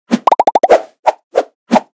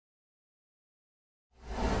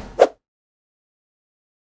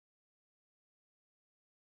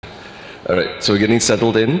All right, so we're getting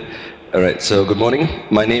settled in. All right, so good morning.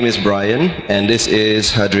 My name is Brian, and this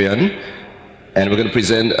is Hadrian, and we're going to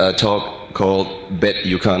present a talk called Bet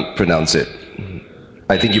You Can't Pronounce It.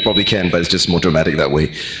 I think you probably can, but it's just more dramatic that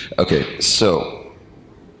way. Okay, so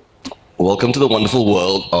welcome to the wonderful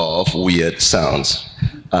world of weird sounds.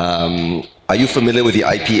 Are you familiar with the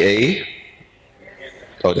IPA?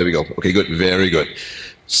 Oh, there we go. Okay, good, very good.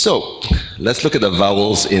 So let's look at the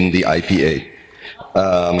vowels in the IPA.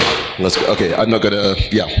 Okay, I'm not gonna,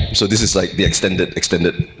 yeah, so this is like the extended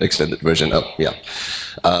version of, yeah.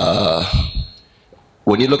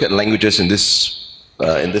 When you look at languages in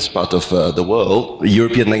this part of the world,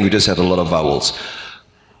 European languages have a lot of vowels.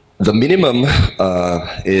 The minimum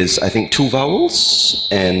is, I think, 2 vowels,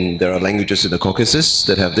 and there are languages in the Caucasus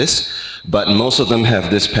that have this, but most of them have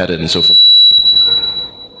this pattern. So,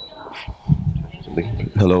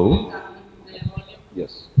 hello?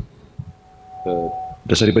 Yes.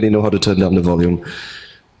 Does anybody know how to turn down the volume?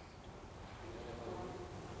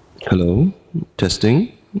 Hello?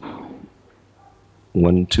 Testing?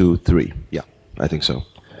 1, 2, 3. Yeah, I think so.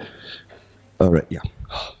 All right, yeah.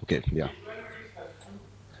 Okay, yeah.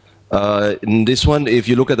 In this one, if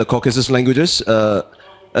you look at the Caucasus languages,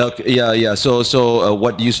 yeah. So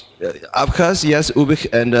what you Abkhaz, yes,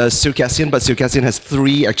 Uzbek, and Circassian, but Circassian has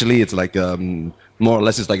 3. Actually, it's like more or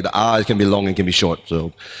less it's like the R. It can be long and can be short.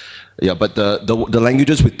 So yeah, but the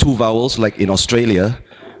languages with 2 vowels, like in Australia,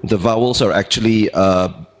 the vowels are actually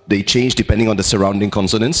they change depending on the surrounding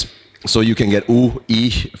consonants. So you can get U, E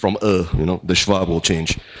from you know, the schwa will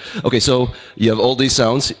change. Okay, so you have all these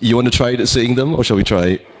sounds. You want to try saying them, or shall we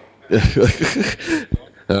try?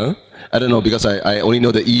 Huh? I don't know, because I only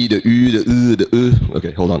know the E, the U, the U, the U.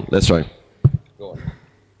 Okay, hold on, let's try. Go on.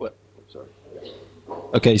 What? Sorry.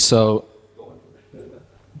 Okay, so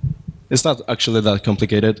it's not actually that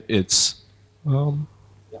complicated. It's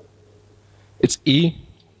E,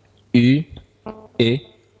 U, E,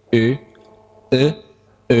 U, E,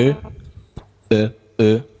 E,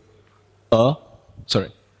 E, A.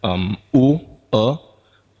 Sorry. U, A,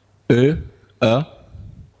 E, A,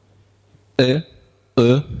 E,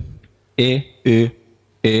 E, E, U,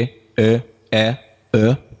 E, E, E, E.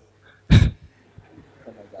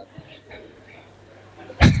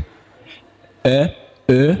 E,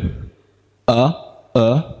 E, A, E,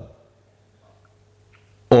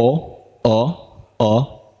 O, O,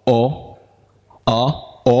 A,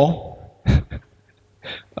 O.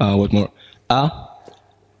 What more? A,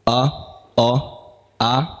 O,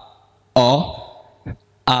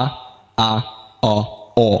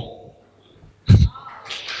 O.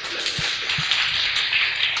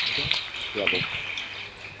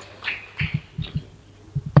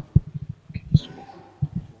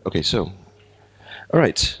 Okay, so, all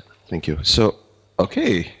right, thank you. So,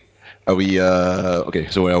 okay, are we, okay,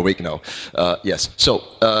 so we're awake now. Yes, so,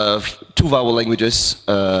 2 vowel languages,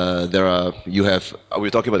 we're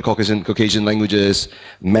talking about Caucasian languages.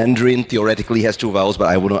 Mandarin theoretically has 2 vowels, but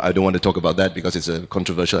I don't want to talk about that because it's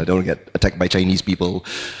controversial. I don't want to get attacked by Chinese people.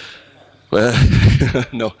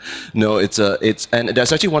 No, and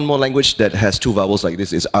there's actually one more language that has 2 vowels like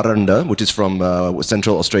this, is Aranda, which is from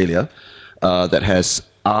Central Australia, that has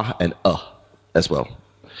A and as well.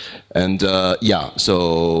 And yeah,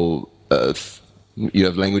 so you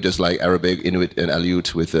have languages like Arabic, Inuit, and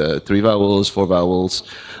Aleut with 3 vowels, 4 vowels.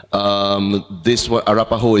 This one,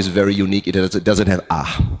 Arapaho, is very unique. It doesn't have A.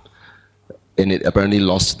 And it apparently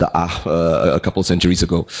lost the A a couple centuries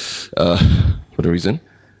ago. For the reason.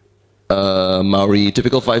 Maori,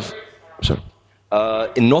 typical 5, sorry.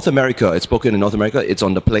 In North America, it's spoken in North America. It's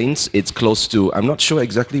on the plains. It's close to, I'm not sure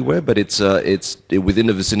exactly where, but it's within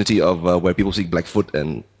the vicinity of where people speak Blackfoot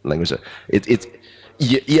and language.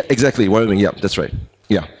 Yeah, exactly, Wyoming. Yeah, that's right.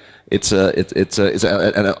 Yeah, it's an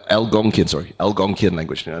Algonquian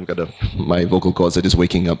language. I've got my vocal cords are just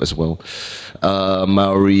waking up as well.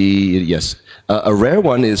 Maori, yes. A rare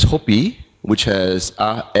one is Hopi, which has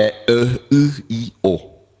A, E, U, I, O.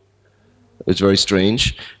 It's very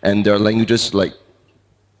strange, and there are languages like,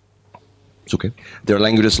 it's okay. There are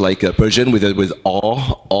languages like Persian with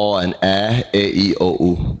O and E, I, O,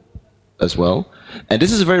 U as well. And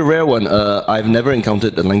this is a very rare one. I've never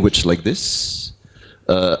encountered a language like this.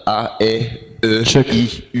 A, E,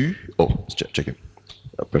 I, U, O. Let's check it.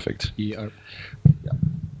 Perfect. E-R. Yeah.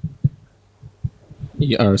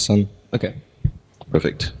 E-R, son. Okay.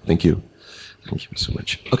 Perfect. Thank you. Thank you so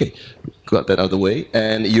much. Okay, got that out of the way.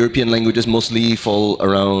 And European languages mostly fall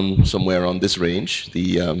around somewhere on this range.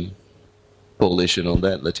 The Polish and all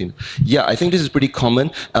that, Latino. Yeah, I think this is pretty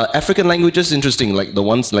common. African languages, interesting, like the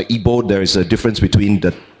ones like Igbo, there is a difference between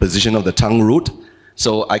the position of the tongue root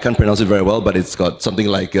So I can't pronounce it very well, but it's got something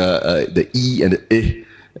like the E and the I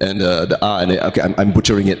and the A and the, okay, I'm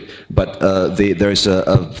butchering it, but there is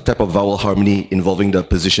a type of vowel harmony involving the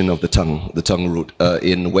position of the tongue root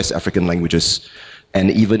in West African languages, and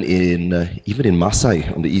even in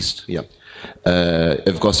Maasai on the east. Yeah,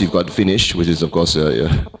 of course you've got Finnish, which is of course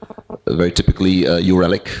very typically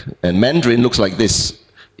Uralic, and Mandarin looks like this.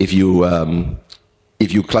 If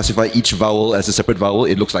you classify each vowel as a separate vowel,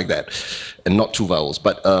 it looks like that, and not two vowels.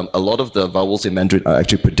 But a lot of the vowels in Mandarin are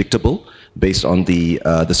actually predictable based on the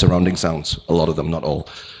surrounding sounds. A lot of them, not all.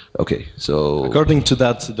 Okay, so according to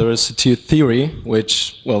that, there is a theory,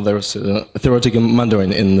 which, well, there's a theoretical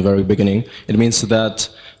Mandarin in the very beginning. It means that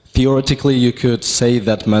theoretically you could say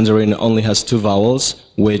that Mandarin only has two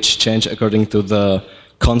vowels, which change according to the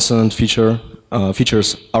consonant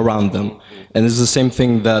features around them, and it's the same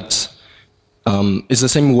thing that. It's the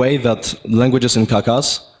same way that languages in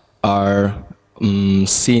Caucasus are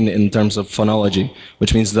seen in terms of phonology,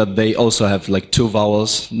 which means that they also have like two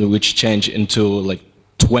vowels which change into like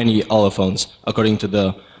 20 allophones according to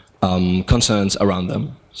the consonants around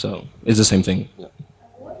them. So it's the same thing. Yeah.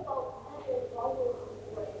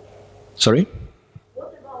 Sorry?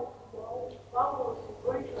 What about vowels in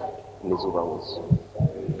French, like nasal vowels?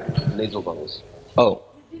 Nasal vowels. Oh.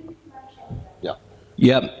 Yeah.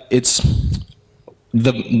 Yeah, it's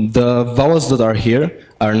the vowels that are here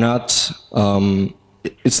are not.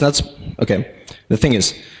 It's not okay. The thing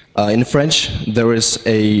is, in French there is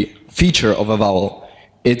a feature of a vowel.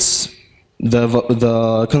 It's the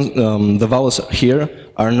vowels here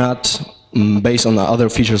are not based on other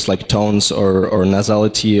features like tones or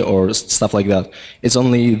nasality or stuff like that. It's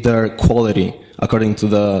only their quality according to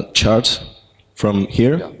the chart from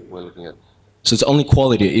here. Yeah, we're looking at. So it's only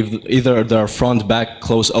quality, if either they're front, back,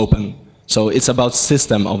 close, open. So it's about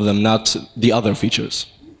system of them, not the other features.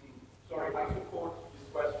 Sorry, I support this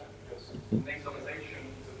question because nasalization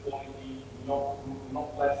is a quality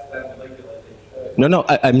not less than labialization. No,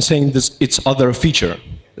 I'm saying this, it's other feature.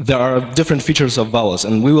 There are different features of vowels,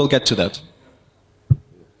 and we will get to that.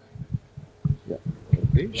 Yeah.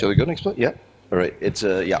 Okay. Shall we go next one? Yeah. All right. It's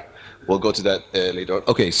yeah. We'll go to that later on.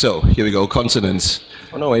 Okay. So here we go. Consonants.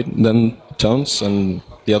 Oh no, wait. Then tones and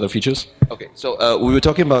the other features. Okay. So we were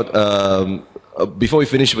talking about before we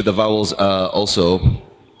finish with the vowels. Also,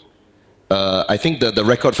 I think the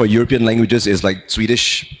record for European languages is like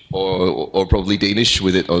Swedish or probably Danish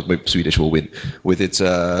with it, or maybe Swedish will win with its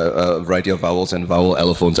variety of vowels and vowel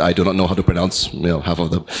allophones. I do not know how to pronounce half of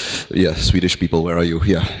them. Yeah, Swedish people, where are you?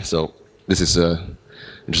 Yeah. So this is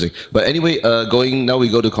interesting. But anyway, now we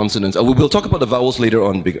go to consonants. We will talk about the vowels later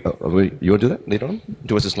on. You want to do that later on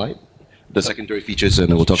towards the slide? The secondary features,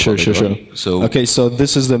 and we'll talk about it later on. So okay, so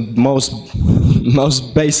this is the most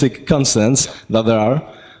basic consonants that there are.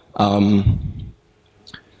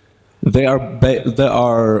 There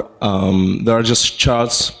are just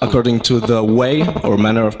charts according to the way or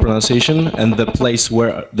manner of pronunciation and the place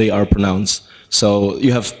where they are pronounced. So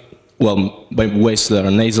you have, well, by ways there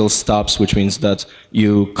are nasal stops, which means that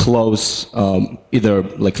you close either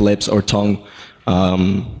like lips or tongue.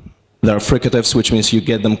 There are fricatives, which means you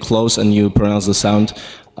get them close and you pronounce the sound.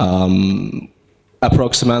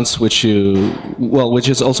 Approximants, which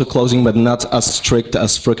is also closing, but not as strict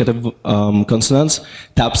as fricative consonants.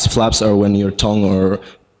 Taps, flaps are when your tongue, or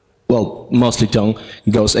well, mostly tongue,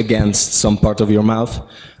 goes against some part of your mouth.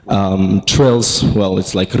 Trills, well,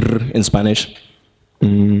 it's like r in Spanish.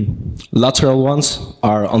 Lateral ones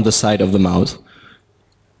are on the side of the mouth.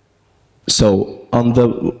 So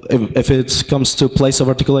if it comes to place of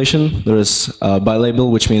articulation, there is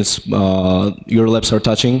bilabial, which means your lips are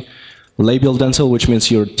touching. Labial dental, which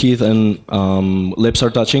means your teeth and lips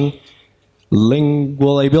are touching.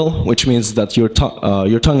 Linguolabial, which means that your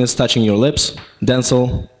tongue is touching your lips.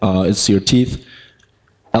 Dental is your teeth.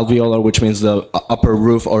 Alveolar, which means the upper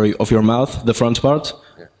roof of your mouth, the front part.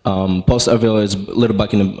 Post-alveolar is a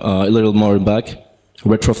little more back.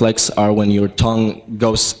 Retroflex are when your tongue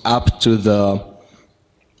goes up to the,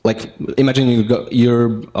 like, imagine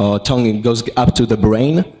your tongue goes up to the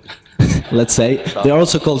brain. Let's say. They are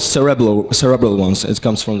also called cerebral ones. It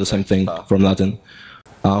comes from the same thing, from Latin.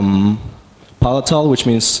 Palatal, which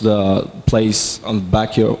means the place on the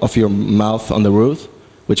back of your mouth on the roof,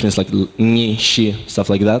 which means like ni, shi, stuff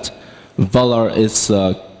like that. Volar is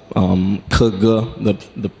the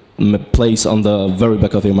place on the very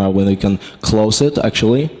back of your mouth when you can close it,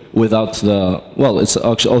 actually, without the, well, it's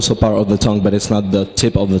actually also part of the tongue, but it's not the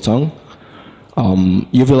tip of the tongue.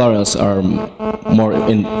 Uvulares are more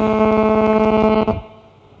in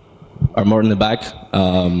the back.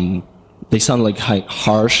 They sound like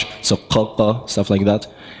harsh, so kota, stuff like that.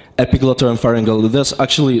 epiglottal and pharyngeal. There's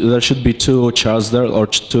actually, there should be two charts there, or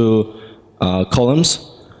two columns.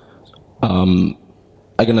 I'm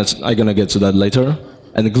gonna get to that later.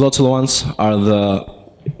 And the glottal ones are the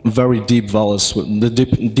very deep vowels, the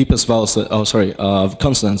deepest vowels,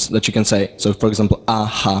 consonants that you can say. So for example, ah,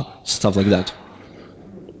 ha, stuff like that.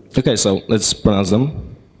 Okay, so let's pronounce them.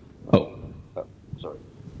 Oh. Sorry.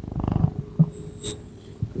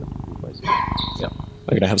 Yeah.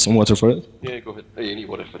 I'm gonna have some water for it. Yeah, go ahead. Hey, you need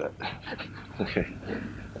water for that. Okay.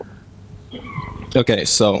 Okay,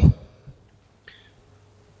 so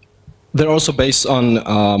they're also based on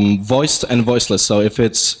voiced and voiceless. So if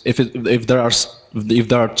there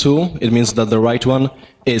are two, it means that the right one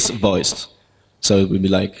is voiced. So it would be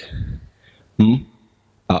like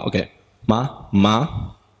okay, ma, na,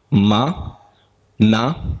 nya,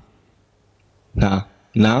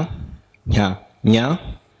 nya.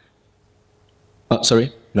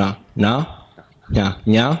 Sorry, na, nya,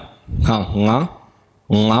 nga.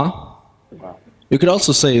 You could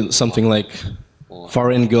also say something like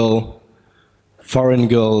pharyngeal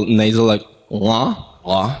nasal, like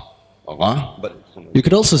But you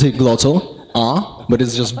could also say glottal, but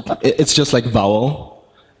it's just like vowel.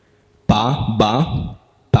 Ba, ba,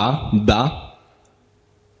 ta, da.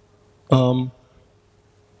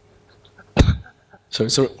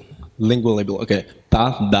 Sorry, lingual label. Okay,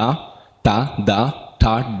 ta, da, ta,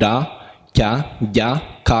 da, kya, ya,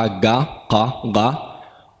 ka, ga,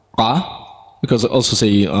 ka. You could also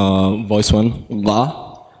say voice one,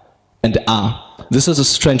 la, and ah. This is a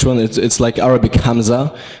strange one. It's like Arabic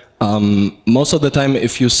hamza. Most of the time,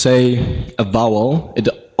 if you say a vowel, it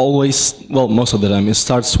always, well, most of the time, it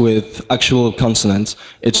starts with actual consonants.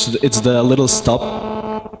 It's the little stop.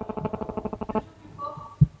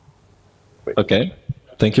 Okay,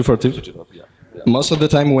 thank you for the tip. Most of the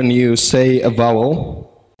time, when you say a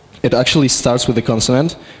vowel, it actually starts with a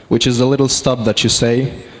consonant, which is the little stop that you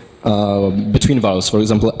say between vowels. For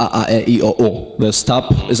example, a, e, I, o. The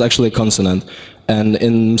stop is actually a consonant. And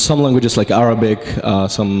in some languages like Arabic,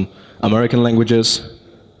 some American languages,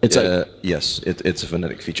 it's yes, it's a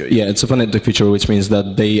phonetic feature. yeah, it's a phonetic feature, which means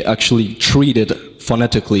that they actually treat it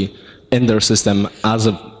phonetically in their system as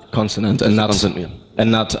a consonant and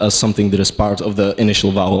not as something that is part of the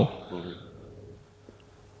initial vowel.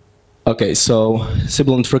 Okay, so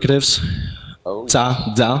sibilant fricatives: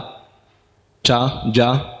 ta, da, cha,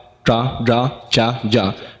 ja, tra, dra, cha,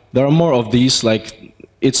 ja. There are more of these. Like,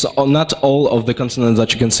 it's not all of the consonants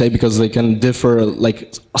that you can say, because they can differ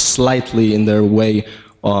like slightly in their way,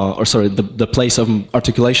 the place of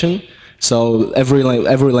articulation. So every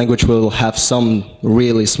language will have some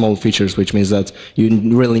really small features, which means that you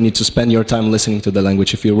really need to spend your time listening to the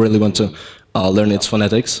language if you really want to learn its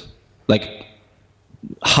phonetics. Like,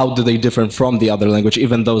 how do they differ from the other language,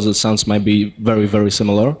 even though the sounds might be very, very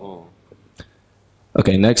similar.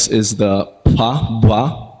 Okay, next is the pa,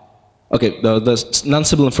 bwa. Okay, the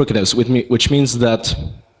non-sibilant fricatives, which means that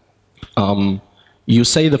you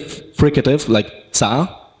say the fricative like tsa,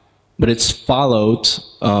 but it's followed,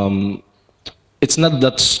 it's not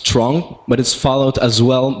that strong, but it's followed as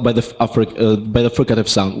well by the fricative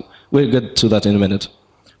sound. We'll get to that in a minute.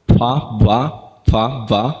 Pa, bwa, pa,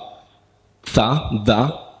 va, tha, da,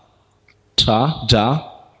 cha, ja,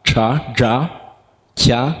 cha, ja,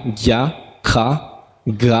 kya, ya, ka,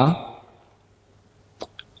 ga.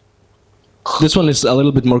 This one is a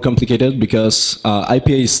little bit more complicated because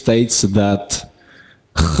IPA states that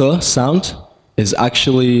h sound is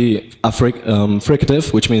actually a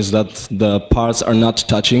fricative, which means that the parts are not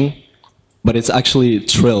touching, but it's actually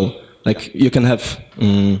trill. Like, you can have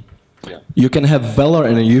velar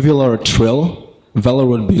and a uvular trill. Velar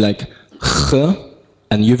would be like h,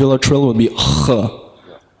 and uvular trill would be h.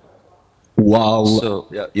 While so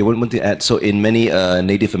you want to add, so in many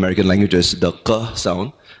Native American languages, the k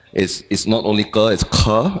sound is not only k, it's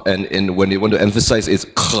k, and when you want to emphasize, it's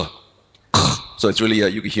k. So it's really,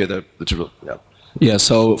 you can hear the trill. Yeah. Yeah,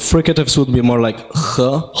 so fricatives would be more like h,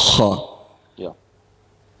 h. Yeah.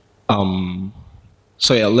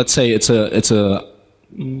 So yeah, let's say it's a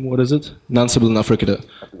what is it? Non-sibilant affricative.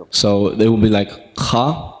 So they will be like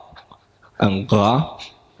ha and ga,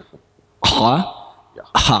 ha,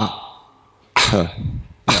 ha.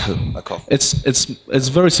 A cough. It's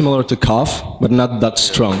very similar to cough, but not that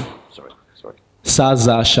strong. Sorry. Sa,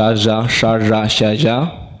 za, sha, ja, sha, ja, sha,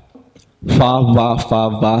 ja. Fa, va, tha,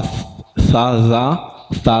 da,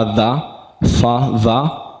 fa,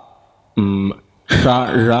 sha,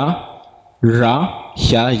 ra,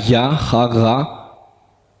 sha, ya, ha, ra.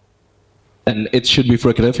 And it should be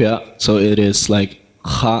fricative, yeah. So it is like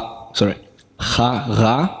ha, ra,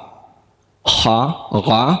 ha,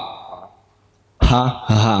 ra, ha,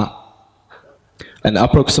 ha. And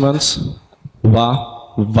approximants, va,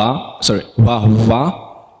 va, sorry, va, va,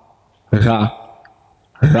 ra,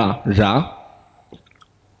 ra, ra,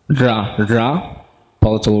 ra, ra.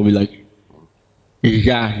 Palatal will be like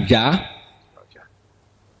ya, ya,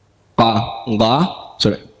 ga, ga,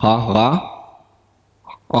 sorry, ha, ga,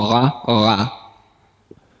 ra, ra.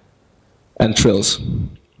 And trills.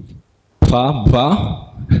 Fa, ba,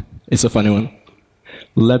 it's a funny one.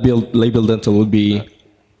 Labial dental would be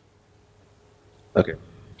Okay.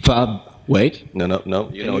 fa, wait. No, no, no.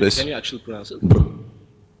 You know this. Can you actually pronounce it? Brr.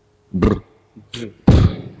 Brr.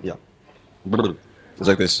 Yeah. Brr. It's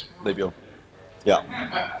like this. Labial. Yeah.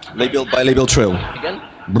 Labial, bilabial trill. Again?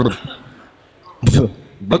 Brr.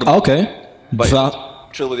 Okay. Va.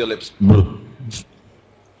 Trill with your lips.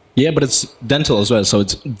 Yeah, but it's dental as well, so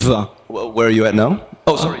it's va. Well, where are you at now?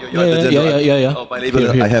 Oh, sorry. You're at the dental. Yeah. Oh, bilabial.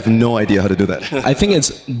 Here, here. I have no idea how to do that. I think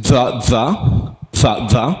it's va.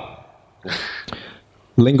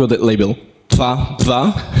 Lingo labial. Va.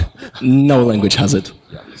 No language has it.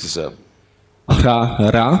 Yeah, this is a. Ra.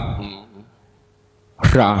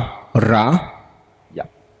 Ra. Yeah.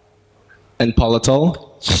 And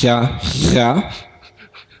palatal. Ja.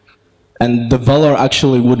 And the vowel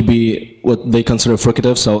actually would be what they consider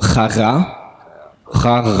fricative, so ha, ha,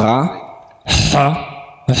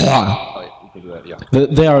 Oh, yeah, you can do that, yeah.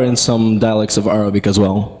 They are in some dialects of Arabic as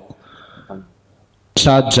well.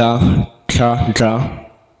 Cha, ja, cha, ja,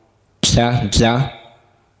 cha, ja,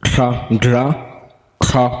 cha, gra,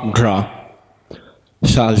 cha, gra.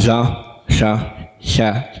 Sha, ja, sha,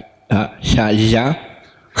 ja, sha, ja,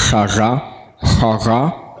 sha, ra,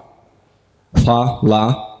 fa,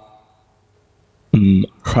 la,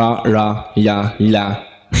 ra, ra, ya, la,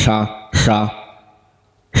 sha,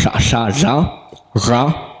 ja, ra,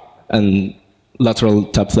 and lateral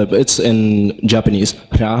tap flip. It's in Japanese.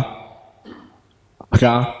 Ra,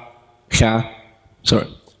 sha, sorry,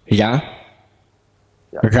 ya,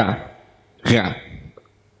 ra.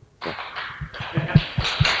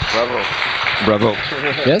 Bravo.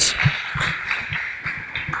 Yes?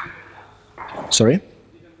 Sorry?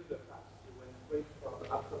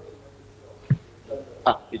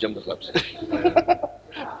 Ah, you jumped the flaps.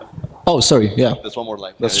 Oh, sorry, yeah. There's one more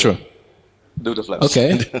line. That's true. Do the flaps.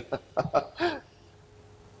 Okay.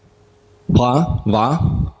 Va, va,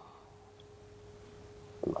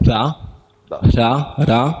 ra,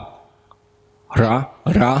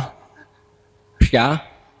 ya,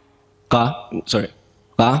 ga, sorry,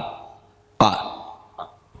 ga.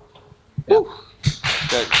 Good.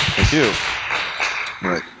 Thank you.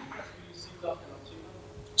 Right.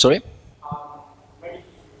 Sorry? Maybe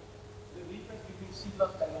the difference between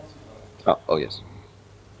seedless and non-seedless. Oh, yes.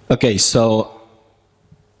 Okay, so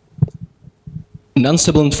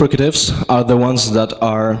non-sibilant fricatives are the ones that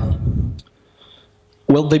are,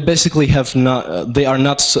 well, they basically have not, they are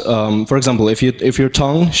not, for example, if your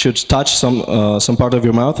tongue should touch some part of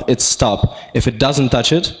your mouth, it's stop. If it doesn't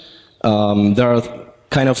touch it, there are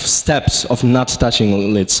kind of steps of not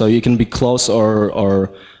touching it, so you can be close or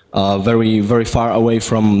very, very far away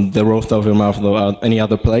from the roof of your mouth or any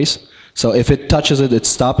other place. So if it touches it, it's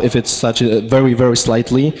stop. If it's touches it very, very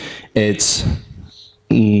slightly, it's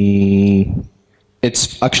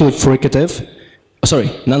actually fricative.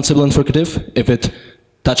 Sorry, non-sibilant fricative. If it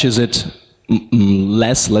touches it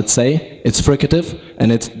less, let's say, it's fricative,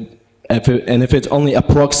 and if it only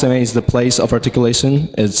approximates the place of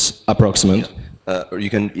articulation, it's approximant. Or you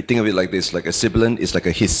can think of it like this: like a sibilant is like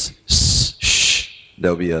a hiss, shh.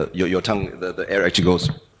 There'll be your tongue. The air actually goes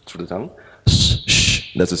through the tongue.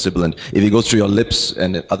 Shh. That's a sibilant. If it goes through your lips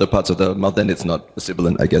and other parts of the mouth, then it's not a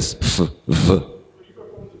sibilant, I guess. For example,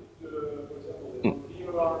 the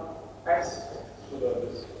alveolar S, so the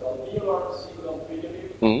alveolar sibilant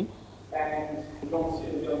fricative, and the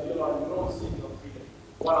alveolar non-sibilant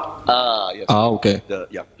fricative. Yes. Okay.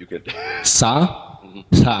 Yeah, you could. Sa,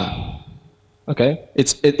 sa. Okay.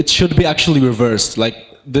 It should be actually reversed. Like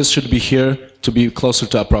this should be here to be closer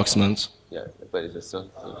to approximant. Yeah, but it's so.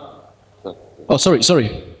 Oh, sorry.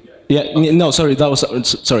 Yeah, no, sorry. That was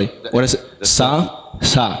sorry. What is it? Sa,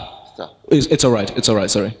 sa. It's all right. It's all right.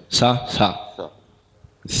 Sorry. Sa, sa.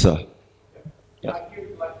 So. Yeah.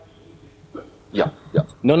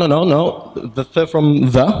 No. The th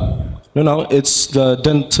from the. No. It's the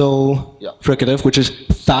dental fricative, which is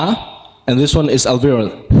tha, and this one is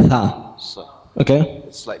alveolar. Tha. So. Okay.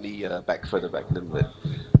 Slightly further back, a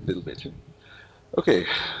little bit. Okay.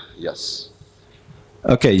 Yes.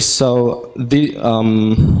 Okay, so there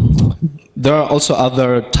are also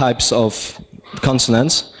other types of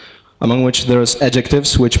consonants, among which there's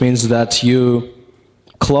adjectives, which means that you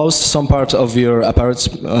close some part of your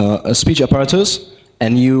speech apparatus,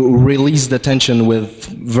 and you release the tension with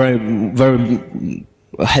very, very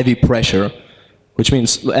heavy pressure, which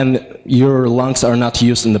means, and your lungs are not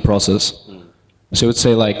used in the process. So you would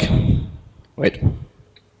say like, wait.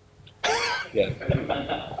 Yeah.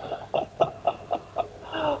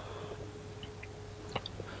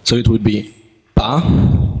 So it would be ba,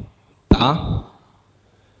 da,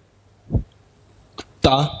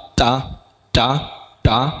 da, da, da,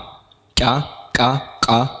 da, ga, ga,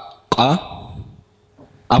 ga, ga.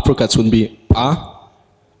 Uppercuts would be ba,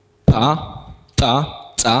 da, da,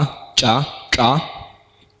 da, ja, ja,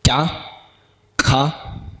 ga, ka,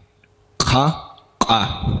 ka, ka.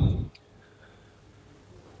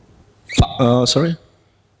 Sorry?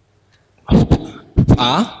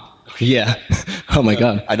 Yeah. Oh my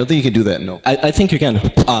God. I don't think you can do that, no. I think you can.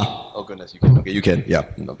 Oh goodness, you can. Okay, you can, yeah.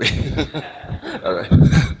 All right.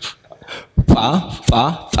 Fa,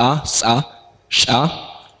 fa, fa, sa, sha,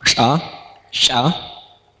 sha, sha,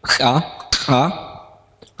 ha, ha,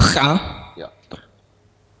 ha. Yeah.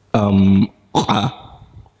 Ha.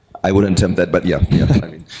 I wouldn't attempt that, but yeah. I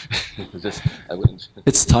mean, I wouldn't.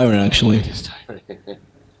 It's tiring, actually. It's tiring.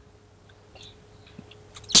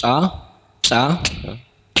 Cha, cha,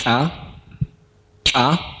 cha, cha,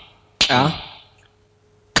 cha,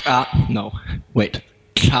 cha. No, wait.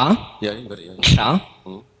 Cha, Yeah, you got it. Yeah. cha,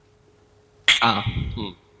 cha.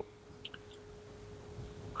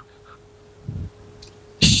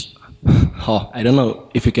 Oh, I don't know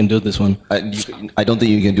if you can do this one. I don't think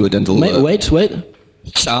you can do a dental. Wait.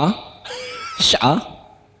 Cha, sha,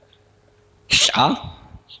 sha,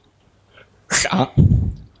 sha.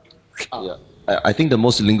 Yeah. I think the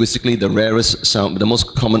most linguistically, the rarest sound, the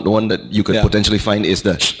most common one that you could potentially find is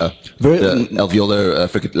the alveolar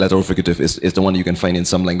lateral fricative is the one you can find in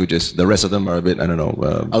some languages. The rest of them are a bit, I don't know.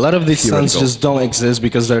 A lot of these sounds just don't exist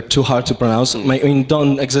because they're too hard to pronounce. I mean,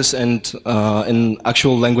 don't exist in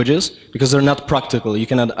actual languages because they're not practical. You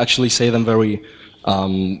cannot actually say them very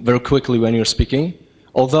quickly when you're speaking.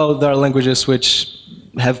 Although there are languages which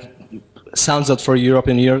have sounds that for a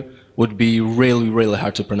European ear would be really, really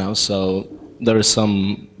hard to pronounce. So there is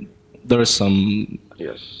some,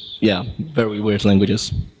 Yes. yeah, very weird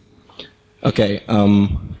languages. Okay,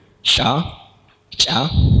 sha, cha,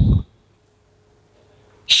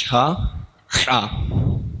 sha, sha.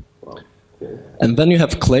 And then you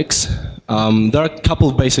have clicks. There are a couple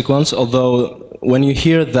of basic ones, although when you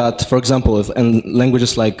hear that, for example, in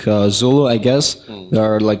languages like Zulu, I guess, there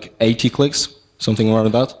are like 80 clicks, something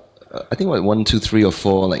around that. I think like 1, 2, 3, or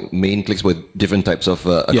 4 like main clicks with different types of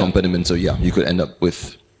accompaniment. So yeah, you could end up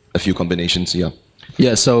with a few combinations. Yeah.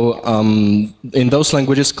 Yeah. So in those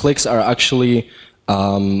languages, clicks are actually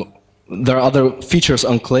there are other features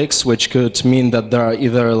on clicks, which could mean that there are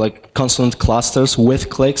either like consonant clusters with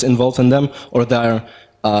clicks involved in them, or there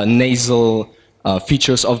are nasal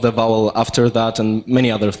features of the vowel after that, and many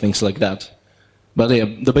other things like that. But yeah,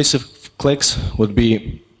 the basic clicks would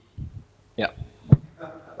be, yeah.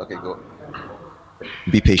 Okay, go.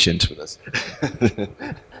 Be patient with us.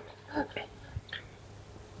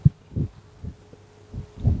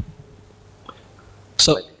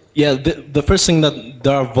 So yeah, the first thing that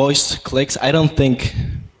there are voiced clicks. I don't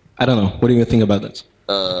know. What do you think about that?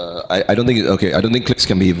 I don't think. Okay, I don't think clicks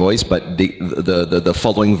can be voiced, but the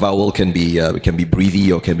following vowel can be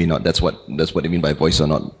breathy or can be not. That's what I mean by voice or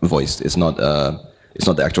not voiced. It's not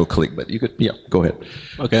the actual click, but you could. Yeah, go ahead.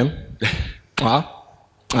 Okay.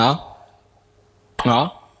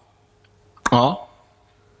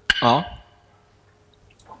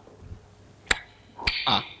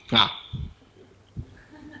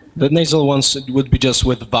 The nasal ones would be just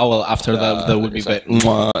with vowel after that. That would be like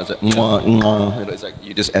mwah, it's like mwah, mwah. It's like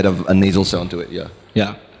you just add a nasal sound to it. Yeah.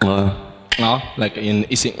 Yeah. Like in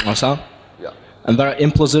isi sound. Yeah. And there are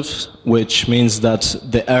implosives, which means that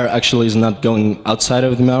the air actually is not going outside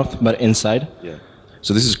of the mouth, but inside. Yeah.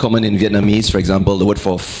 So this is common in Vietnamese, for example. The word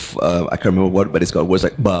for I can't remember what, but it's got words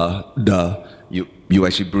like ba, da. You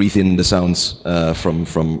actually breathe in the sounds from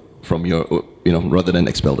your rather than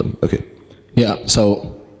expel them. Okay. Yeah.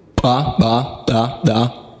 So ba ba da da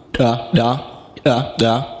da da da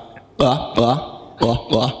da ba ba ba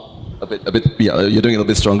ba. A bit. Yeah, you're doing it a little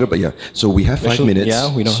bit stronger, but yeah. So we have 5 minutes. Yeah,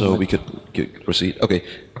 we don't. So we could proceed. Okay.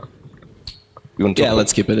 You want to yeah,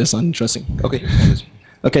 let's keep it. It's interesting. Okay.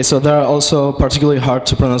 Okay, so there are also particularly hard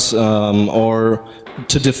to pronounce or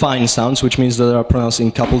to define sounds, which means that they are pronounced in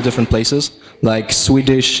a couple different places, like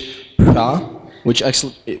Swedish pra, which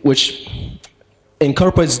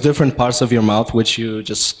incorporates different parts of your mouth, which you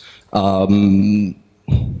just how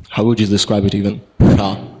would you describe it even?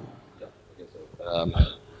 Pra.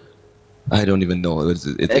 I don't even know.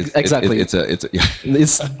 Exactly. Yeah.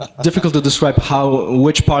 It's difficult to describe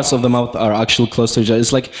which parts of the mouth are actually close to each other.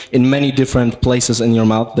 It's like in many different places in your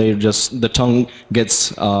mouth, the tongue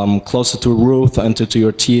gets closer to roof and to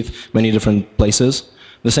your teeth, many different places.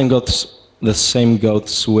 The same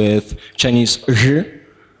goes with Chinese r,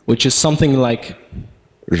 which is something like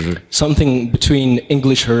something between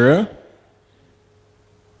English r,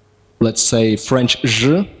 let's say French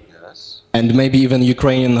j, and maybe even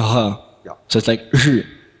Ukrainian h. So it's like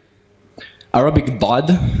Arabic dad.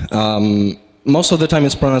 Most of the time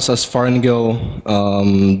it's pronounced as pharyngeal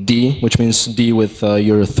D, which means D with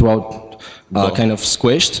your throat kind of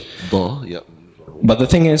squished. Yeah. But the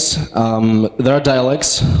thing is, there are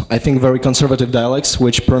dialects, I think very conservative dialects,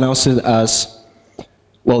 which pronounce it as,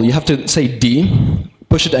 well, you have to say D,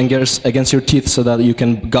 push it against your teeth so that you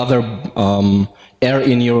can gather air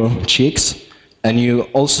in your cheeks. And you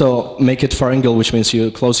also make it pharyngeal, which means you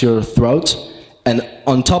close your throat. And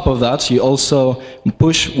on top of that, you also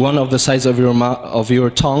push one of the sides of your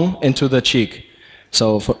tongue into the cheek.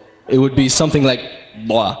 So it would be something like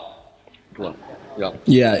blah. Yeah.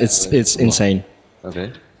 Yeah, it's insane.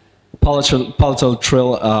 Okay. Palatal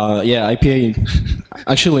trill, yeah, IPA.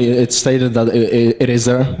 Actually, it stated that it is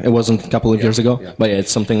there. It wasn't a couple of years ago, but yeah,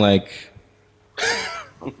 it's something like.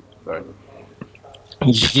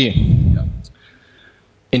 Yeah.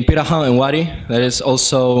 In Piraha and Wari, there is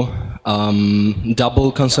also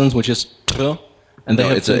double consonants, which is tr, and they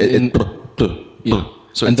have So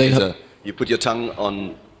you put your tongue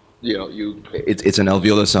on, it's an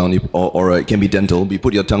alveolar sound, or it can be dental. You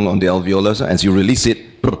put your tongue on the alveolar, and as you release it,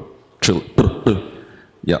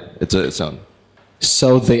 yeah, it's a sound.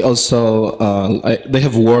 So they also they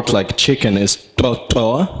have words like chicken is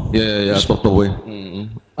Yeah.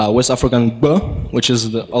 West African b, which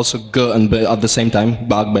is also g and b at the same time,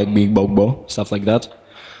 bag, big, bo, stuff like that.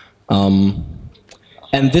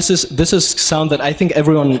 And this is sound that I think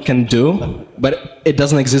everyone can do, but it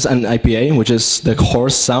doesn't exist in IPA, which is the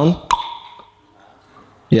horse sound.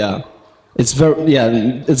 Yeah, it's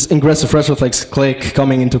ingressive retroflex click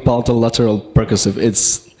coming into palatal lateral percussive.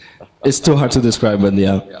 It's too hard to describe, but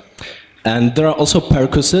yeah. And there are also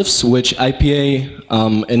percussives, which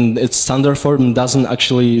IPA in its standard form doesn't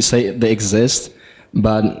actually say they exist,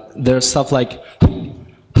 but there's stuff like.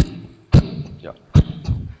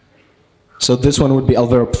 So this one would be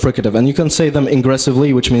alveolar fricative, and you can say them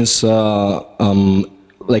ingressively, which means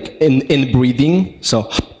like in breathing. So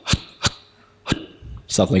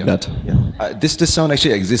stuff like that. Yeah. This sound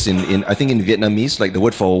actually exists in I think in Vietnamese, like the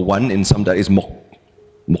word for one in some is mok.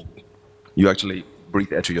 You actually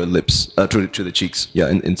breathe air to your lips, to the cheeks. Yeah,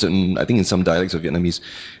 in certain, I think in some dialects of Vietnamese,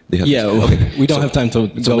 they have. Yeah, okay. We don't have time to.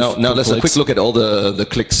 So now let's have a quick look at all the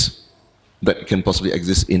clicks that can possibly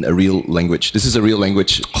exist in a real language. This is a real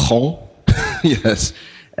language. Yes,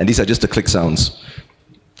 and these are just the click sounds.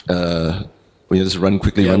 We just run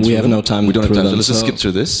quickly. Yeah, we have no time. We don't have time. So let's just skip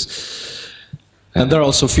through this. And there are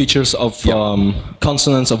also features of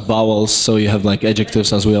consonants of vowels, so you have like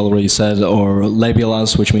adjectives, as we already said, or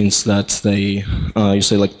labials, which means that they, you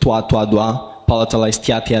say like toi, toi, doi, palatalized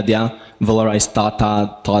tia, tia, dia, velarized ta,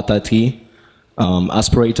 ta, ta, ta, ti,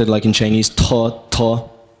 aspirated like in Chinese, to, to,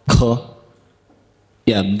 ke.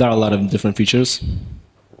 Yeah, there are a lot of different features.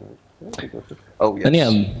 Oh, yes. And yeah,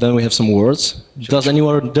 then we have some words. Does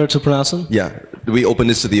anyone dare to pronounce them? Yeah, we open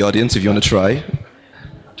this to the audience if you want to try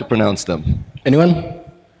to pronounce them. Anyone?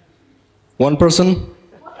 One person?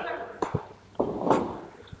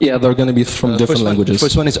 Yeah, they're going to be from different languages. The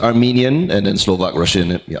first one is Armenian, and then Slovak,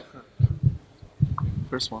 Russian. Yeah.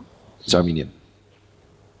 First one. It's Armenian.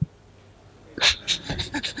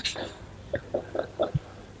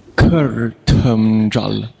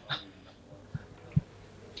 Kurtumjal.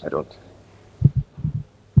 I don't.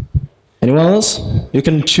 Anyone else? You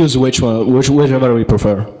can choose whichever we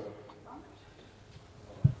prefer.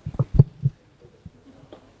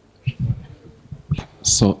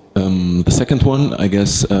 So the second one, I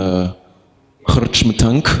guess,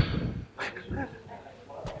 Khrchmtank.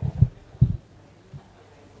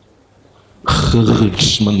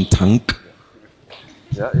 Khrchmtank.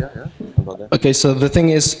 Yeah. Okay, so the thing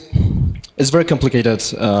is, it's very complicated.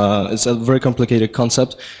 It's a very complicated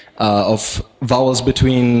concept of vowels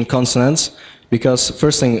between consonants, because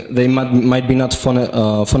first thing, they might be not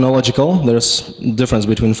phonological. There's difference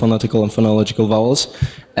between phonetical and phonological vowels,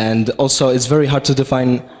 and also it's very hard to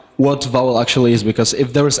define what vowel actually is, because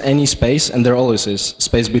if there is any space, and there always is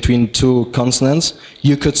space between two consonants,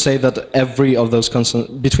 you could say that every of those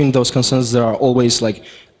between those consonants there are always like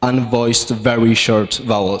unvoiced, very short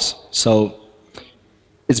vowels. So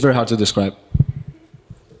it's very hard to describe.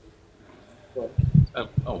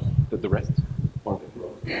 the rest?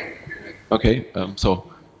 Okay, so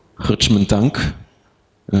Hrczmentank,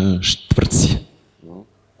 Stvrci,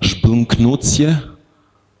 Žblunknucie,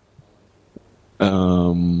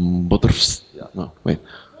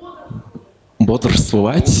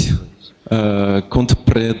 бодрствовать,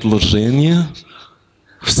 контрпредложение,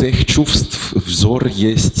 всех чувств взор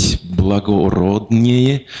есть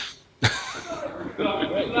благороднее.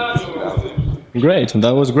 Great,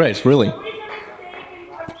 that was great, really.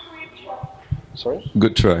 Sorry?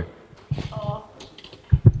 Good try.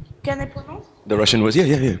 Can I pronounce? The Russian was,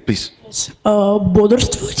 yeah, please.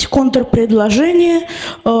 Бодрствовать, контрпредложение,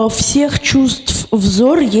 всех чувств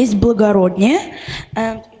взор есть благороднее.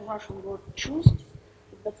 And in Russian word чувств,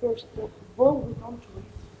 the first vowel we don't read.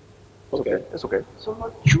 Okay, that's okay. So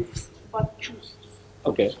not чувств, but чувств.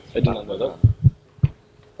 Okay, I did not know that.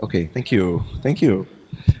 Okay, thank you. Thank you.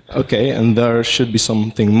 Okay, and there should be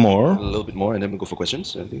something more. A little bit more, and then we'll go for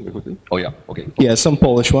questions, I think, very quickly. Oh, yeah, okay. Yeah, some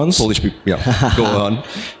Polish ones. Polish people, yeah. Go on.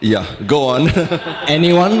 Yeah, go on.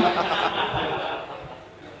 Anyone?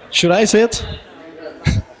 Should I say it?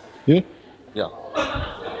 You? Yeah.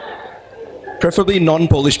 Preferably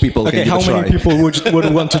non-Polish people. Okay, can give how a try. many people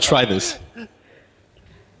would want to try this?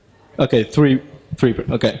 Okay, three.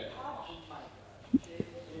 Okay.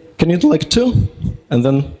 Can you do like two? And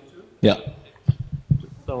then, yeah.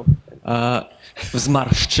 W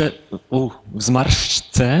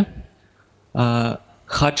zmarszczce,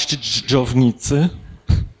 hadżdżownicy.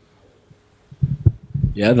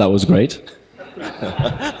 Yeah, that was great.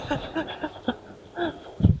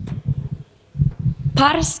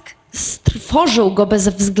 Parsk strwożył go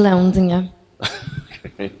bezwzględnie.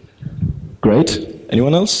 Great.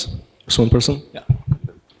 Anyone else? Just one person? Yeah.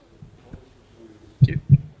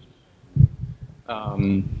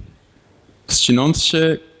 Wścinąc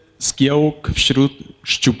się zgiełk wśród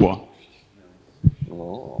szczupła.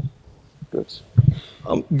 Oh, good.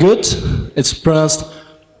 Good. It's pronounced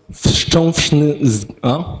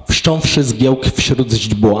wszcząwszy zgiełk wśród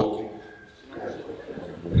źdźbła.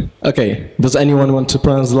 Okay. Does anyone want to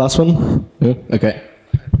pronounce the last one? Yeah? Okay.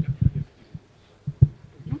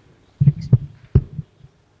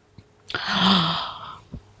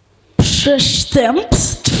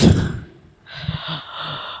 Przestępstw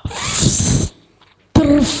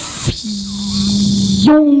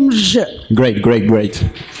wtrwiąże. Great.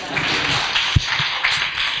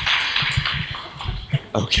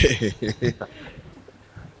 Okay.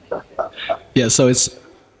 Yeah, so it's,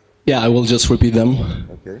 yeah, I will just repeat them.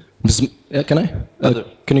 Okay. Yeah, can I?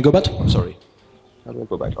 Can you go back? I'm sorry. How do I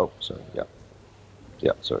go back? Oh, sorry. Yeah.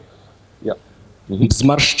 Yeah, sorry. Yeah. W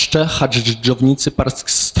zmarszczce hadżdżownicy parsk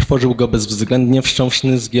strwożył go bezwzględnie,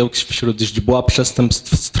 wszcząwszy zgiełk wśród źdźbła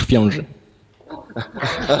przestępstw strwiąży.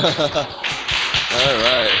 All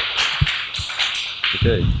right.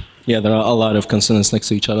 Okay. Yeah, there are a lot of consonants next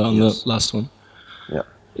to each other on the last one. Yeah.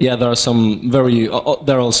 Yeah, there are some very,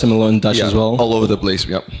 they're all similar in Dutch as well. All over the place,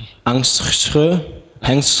 yeah. Angstschö,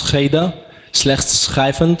 hengstschede, slecht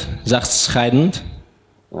schrijvend, zacht scheidend.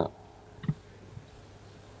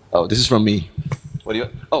 Oh, this is from me. What do you?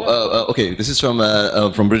 Oh, okay. This is from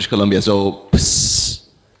British Columbia. So,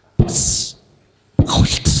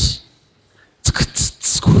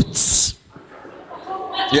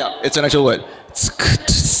 yeah, it's an actual word.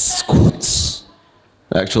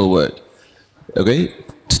 Actual word. Okay,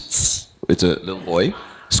 it's a little boy.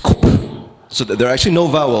 Scoop. So there are actually no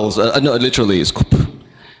vowels. No, literally, scoop.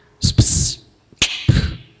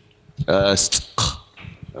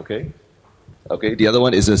 Okay. Okay, the other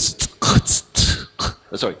one is a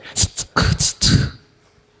sorry.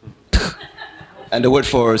 And the word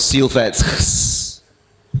for seal fat.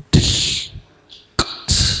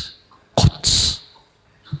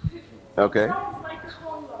 Okay.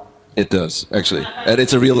 It does, actually. And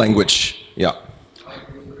it's a real language. Yeah.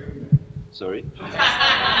 Sorry?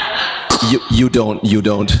 You don't.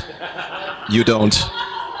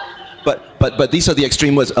 But these are the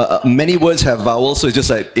extreme words. Many words have vowels, so it's just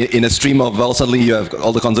like in a stream of vowels, suddenly you have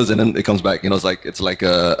all the consonants and then it comes back. You know, it's like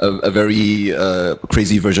a very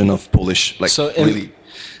crazy version of Polish. Like So really.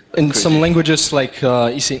 in crazy. some languages like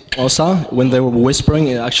Isi Osa, when they were whispering,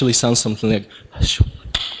 it actually sounds something like.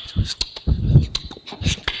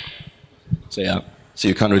 So yeah. So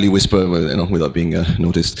you can't really whisper, without being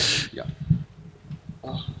noticed. Yeah.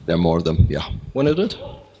 There are more of them. Yeah. Want to do it?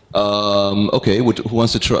 Okay, who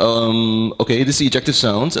wants to try? Okay, this is the ejective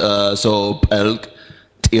sounds. So elk,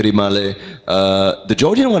 tirimale. The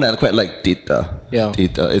Georgian one I quite like tita. Yeah.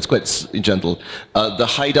 Tita. It's quite gentle. The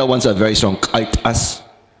Haida ones are very strong. Kaitas.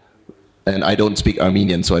 And I don't speak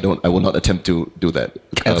Armenian, so I will not attempt to do that.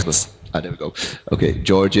 There we go. Okay,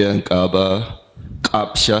 Georgian, Kaba,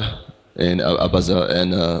 Kapsha, in Abaza,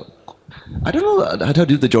 and I don't know how to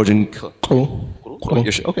do the Georgian.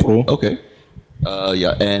 Okay, okay.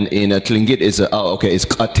 Yeah, and in Tlingit is it's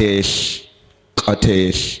Katesh,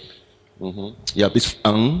 Katesh. Yeah, it's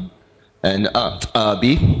and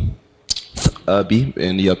Abi,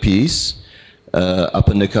 in your piece.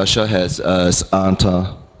 Upper Nikasha has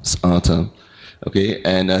Santa, Santa. Okay,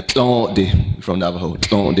 and Tlonde from Navajo,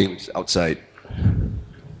 Tlonde, which is outside.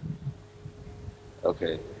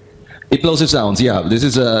 Okay. Explosive sounds, yeah. This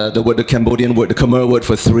is the Cambodian word, the Khmer word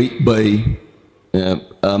for three, bay.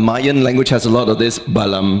 Mayan language has a lot of this,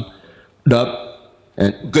 balam, dub,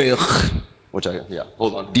 and geich, which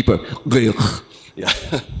hold on, deeper, geich. Yeah.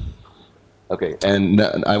 Okay, and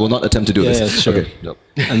I will not attempt to do this. Yeah, sure. Okay, no.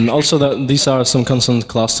 And also, these are some consonant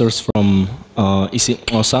clusters from Isi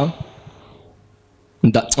Osa.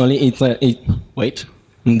 That only wait.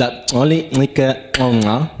 That only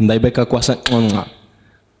Daibeka Kwasa.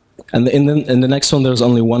 And in the next one, there's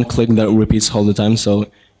only one click that repeats all the time. So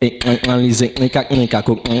Yeah,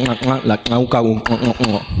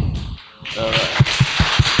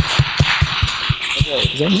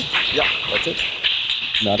 that's it.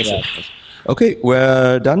 Not bad. Okay,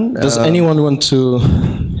 we're done. Does anyone want to?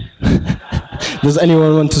 Does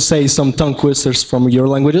anyone want to say some tongue twisters from your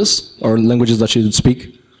languages or languages that you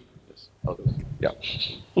speak? Yeah.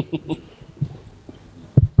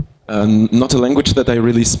 Not a language that I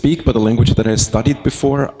really speak, but a language that I studied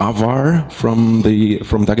before. Avar from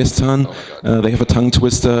Dagestan. They have a tongue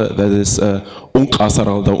twister that is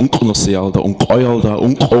unkasaralda, unkonosialda, unkoyalda,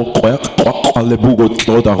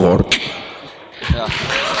 unkoalebugotlodahor.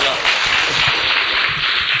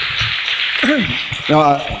 No,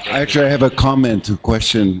 actually, I have a comment, a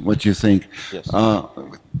question, what you think. Yes.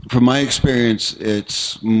 From my experience,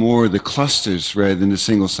 it's more the clusters rather than the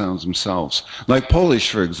single sounds themselves. Like Polish,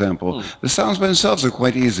 for example, the sounds by themselves are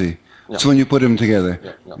quite easy. Yeah. So when you put them together,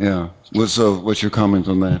 what's your comment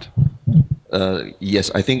on that? Yes,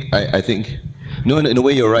 I think no, in a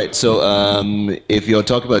way you're right. So if you're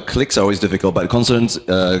talking about clicks, are always difficult, but consonants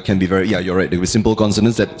can be very. Yeah, you're right. They were simple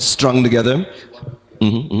consonants that strung together.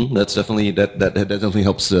 That's definitely that definitely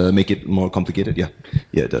helps make it more complicated. Yeah,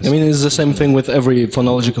 yeah, it does. I mean, it's the same thing with every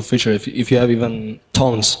phonological feature. If you have even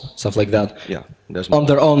tones, stuff like that. Yeah, on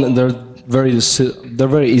their own, they're very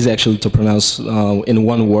easy actually to pronounce in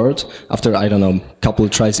one word. After I don't know, couple of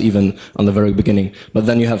tries even on the very beginning. But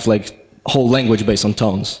then you have like whole language based on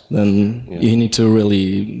tones. Then you need to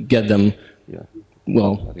really get them. Yeah.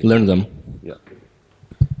 Well, learn them. Yeah.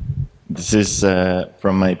 This is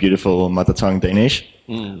from my beautiful mother tongue Danish.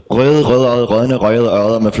 Oh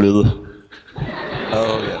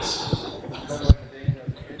yes.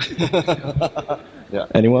 Yeah.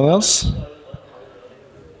 Anyone else?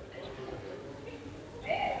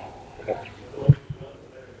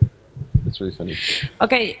 It's really funny.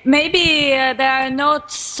 Okay, maybe there are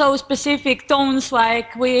not so specific tones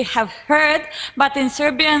like we have heard, but in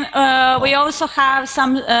Serbian we also have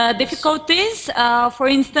some difficulties. For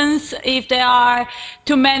instance, if there are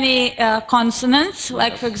too many consonants,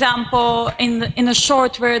 like for example in a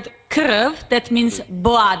short word krv, that means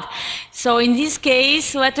blood. So in this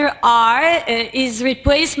case, letter R is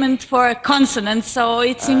replacement for a consonant, so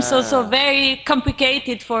it seems also very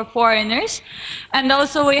complicated for foreigners. And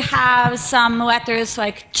also we have some letters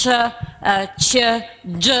like ch, ch,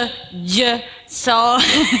 j, j. So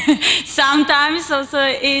sometimes also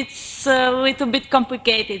it's a little bit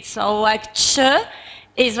complicated. So like ch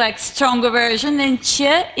is like stronger version and ch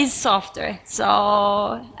is softer.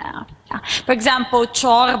 So for example,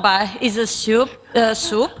 chorba is a soup,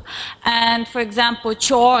 and for example,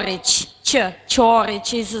 choric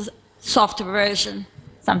is a softer version,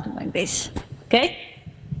 something like this. Okay.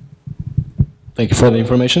 Thank you for the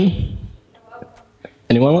information.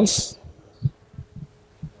 Anyone else?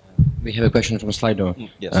 We have a question from Slido.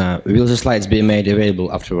 Yes. Will the slides be made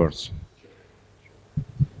available afterwards?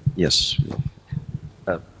 Yes.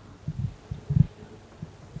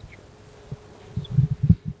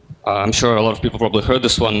 I'm sure a lot of people probably heard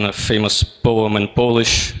this one, a famous poem in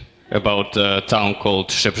Polish about a town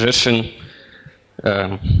called Szczebrzeszyn.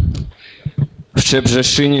 W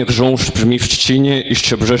Szczebrzeszynie grząszcz brzmi w trzcinie i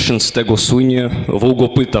Szczebrzeszyn z tego słynie. Wółgo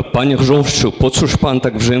pyta, panie grząszczu, po cóż pan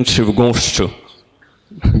tak wrzęczy w gąszczu?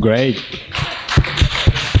 Great.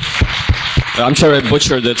 I'm sure I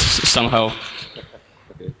butchered it somehow.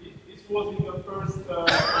 This was in the first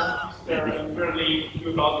Easter in Berlin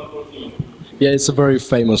 2014. Yeah, it's a very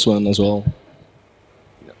famous one as well.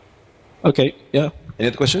 Okay, yeah. Any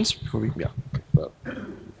other questions before we? Yeah. Well.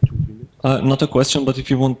 Not a question, but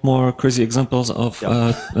if you want more crazy examples of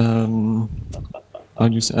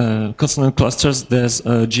consonant clusters, there's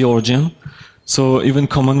Georgian. So even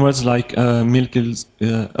common words like milk is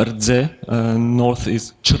rdze, north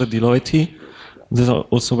is chrdiloti. There are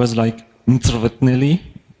also words like ntrvetneli,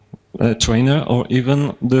 trainer, or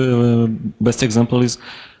even the best example is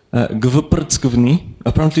gvprtskvni.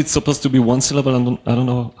 Apparently it's supposed to be one syllable, and I don't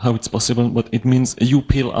know how it's possible, but it means you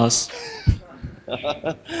peel us.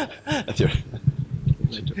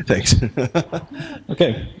 Thanks.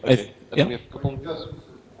 Okay. Yeah. Just a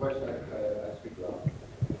question I speak about.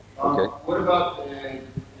 Okay. What about your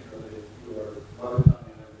mother tongue and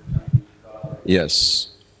Chinese dialect? Yes.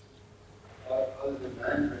 Other than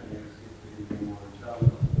Mandarin, there seems to be more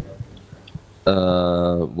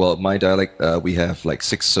challenging. Well, my dialect, we have like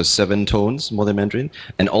 6 or 7 tones more than Mandarin,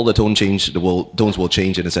 and all the tones will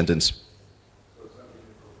change in a sentence.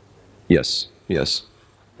 Yes, yes.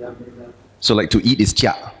 So like to eat is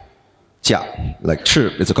jia, like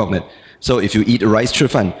吃 is a cognate. So if you eat rice 吃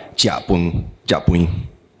饭, jia pun,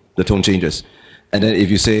 the tone changes. And then if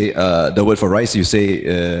you say the word for rice, you say,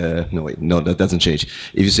 no, that doesn't change.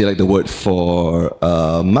 If you say like the word for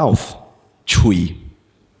mouth, chui,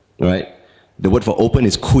 right? The word for open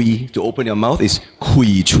is kui. To open your mouth is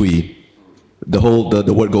kui chui. The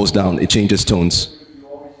word goes down. It changes tones.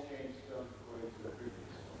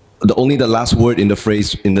 Only the last word in the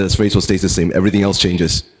phrase will stay the same. Everything else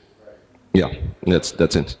changes. Yeah,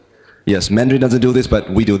 that's it. Yes, Mandarin doesn't do this, but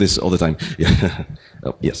we do this all the time. Yeah.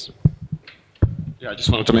 Oh, yes. Yeah, I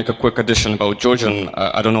just wanted to make a quick addition about Georgian.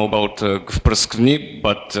 I don't know about Gvprskvni,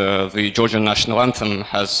 but the Georgian national anthem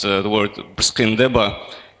has the word Brskindeba,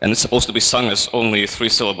 and it's supposed to be sung as only 3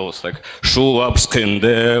 syllables, like Shua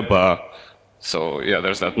Brskindeba. So yeah,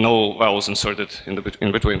 there's that. No vowels inserted in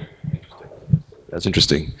between. That's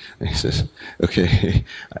interesting. Okay.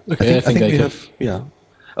 Okay, I think we have. Yeah.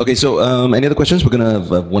 Okay. So any other questions? We're gonna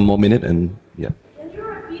have 1 more minute, and yeah. Can you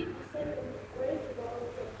repeat the second phrase about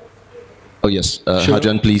Oh yes, Sure.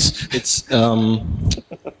 Hadrian, please. It's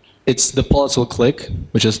the palatal click,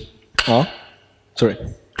 which is sorry.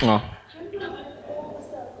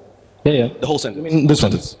 Yeah. The whole sentence. I mean this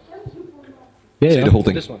one. Yeah, Say the whole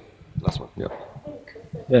thing. This one. Last one. Yeah.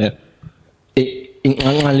 Yeah.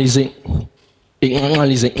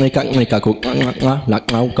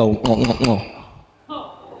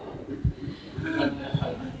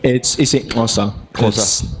 It's Xhosa.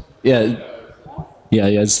 Yeah,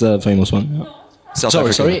 it's the famous one. Yeah. South sorry,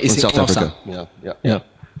 Africa. it's South Xhosa. Africa. Yeah.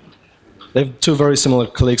 They have 2 very similar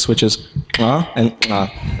clicks, which is and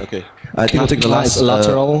Okay. I think we'll take the last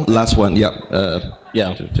lateral. Last one. Yeah.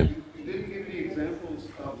 Yeah. Tim. You didn't give any examples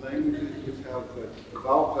of languages which have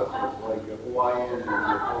vowel clusters like Hawaiian and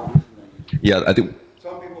Polynesian language. Yeah, I think.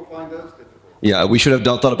 Some people find those difficult. Yeah, we should have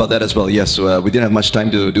thought about that as well. Yes, we didn't have much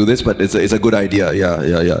time to do this, but it's a good idea.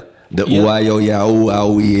 Yeah. The uayo, yao,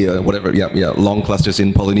 aui, whatever. Yeah. Long clusters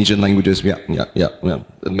in Polynesian languages. Yeah.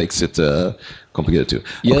 It makes it complicated too.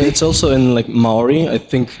 Yeah, Okay. it's also in like Maori. I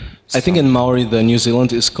think in Maori the New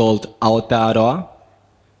Zealand is called Aotearoa.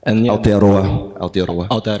 And yeah, Aotearoa. Aotearoa.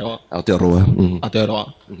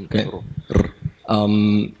 Aotearoa. Okay.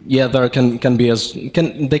 Yeah, there can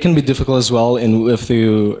be difficult as well if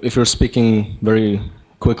you're speaking very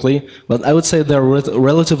quickly, but I would say they're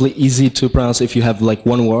relatively easy to pronounce if you have like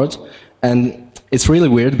one word, and it's really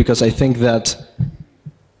weird because I think that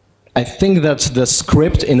the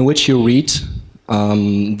script in which you read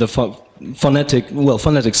the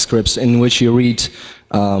phonetic scripts in which you read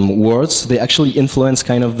words, they actually influence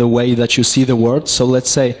kind of the way that you see the word. So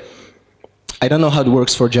let's say, I don't know how it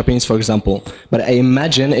works for Japanese, for example, but I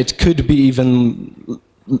imagine it could be even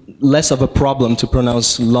less of a problem to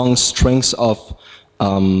pronounce long strings of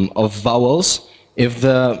vowels if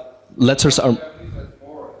the letters are.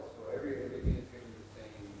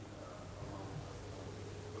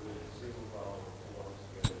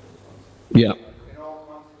 Yeah.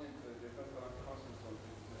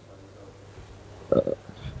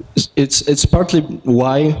 It's partly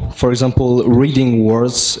why, for example, reading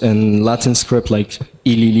words in Latin script like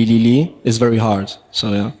ili is very hard.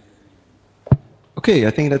 So yeah. Okay,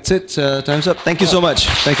 I think that's it. Time's up. Thank you so much.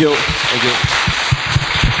 Thank you.